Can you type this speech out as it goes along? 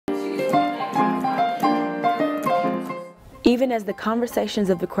Even as the conversations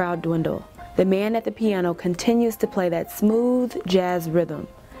of the crowd dwindle, the man at the piano continues to play that smooth jazz rhythm.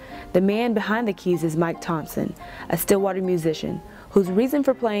 The man behind the keys is Mike Thompson, a Stillwater musician, whose reason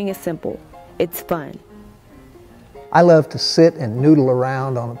for playing is simple: it's fun. I love to sit and noodle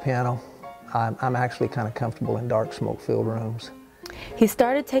around on the piano. I'm actually kind of comfortable in dark, smoke-filled rooms. He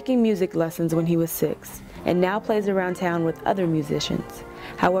started taking music lessons when he was 6, and now plays around town with other musicians.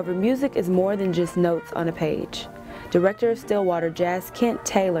 However, music is more than just notes on a page. Director of Stillwater Jazz Kent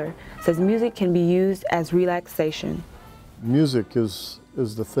Taylor says music can be used as relaxation. Music is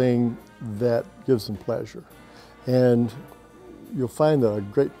the thing that gives them pleasure. And you'll find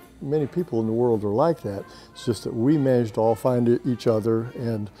that many people in the world are like that. It's just that we managed to all find each other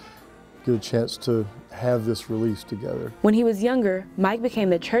and get a chance to have this release together. When he was younger, Mike became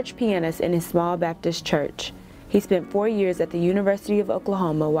the church pianist in his small Baptist church. He spent 4 years at the University of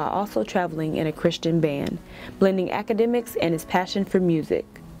Oklahoma while also traveling in a Christian band, blending academics and his passion for music.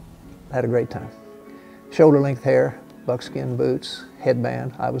 I had a great time. Shoulder-length hair, buckskin boots,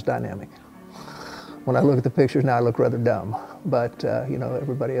 headband. I was dynamic. When I look at the pictures now, I look rather dumb, but you know,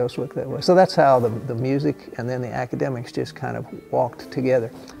 everybody else looked that way. So that's how the music and then the academics just kind of walked together.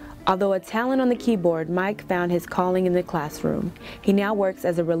 Although a talent on the keyboard, Mike found his calling in the classroom. He now works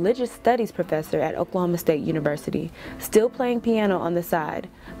as a religious studies professor at Oklahoma State University, still playing piano on the side,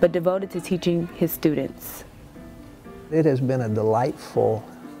 but devoted to teaching his students. It has been a delightful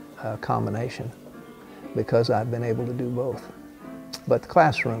combination because I've been able to do both. But the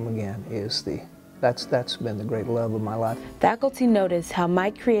classroom, again, that's been the great love of my life. Faculty notice how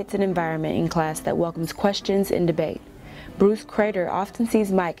Mike creates an environment in class that welcomes questions and debate. Bruce Crater often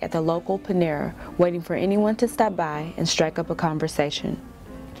sees Mike at the local Panera, waiting for anyone to stop by and strike up a conversation.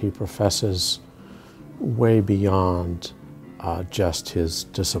 He professes way beyond just his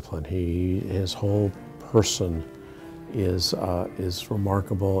discipline. His whole person is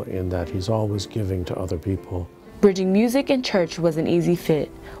remarkable in that he's always giving to other people. Bridging music and church was an easy fit,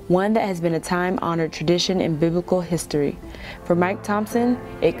 one that has been a time-honored tradition in biblical history. For Mike Thompson,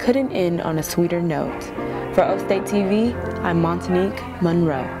 it couldn't end on a sweeter note. For O State TV, I'm Montanique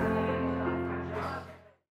Monroe.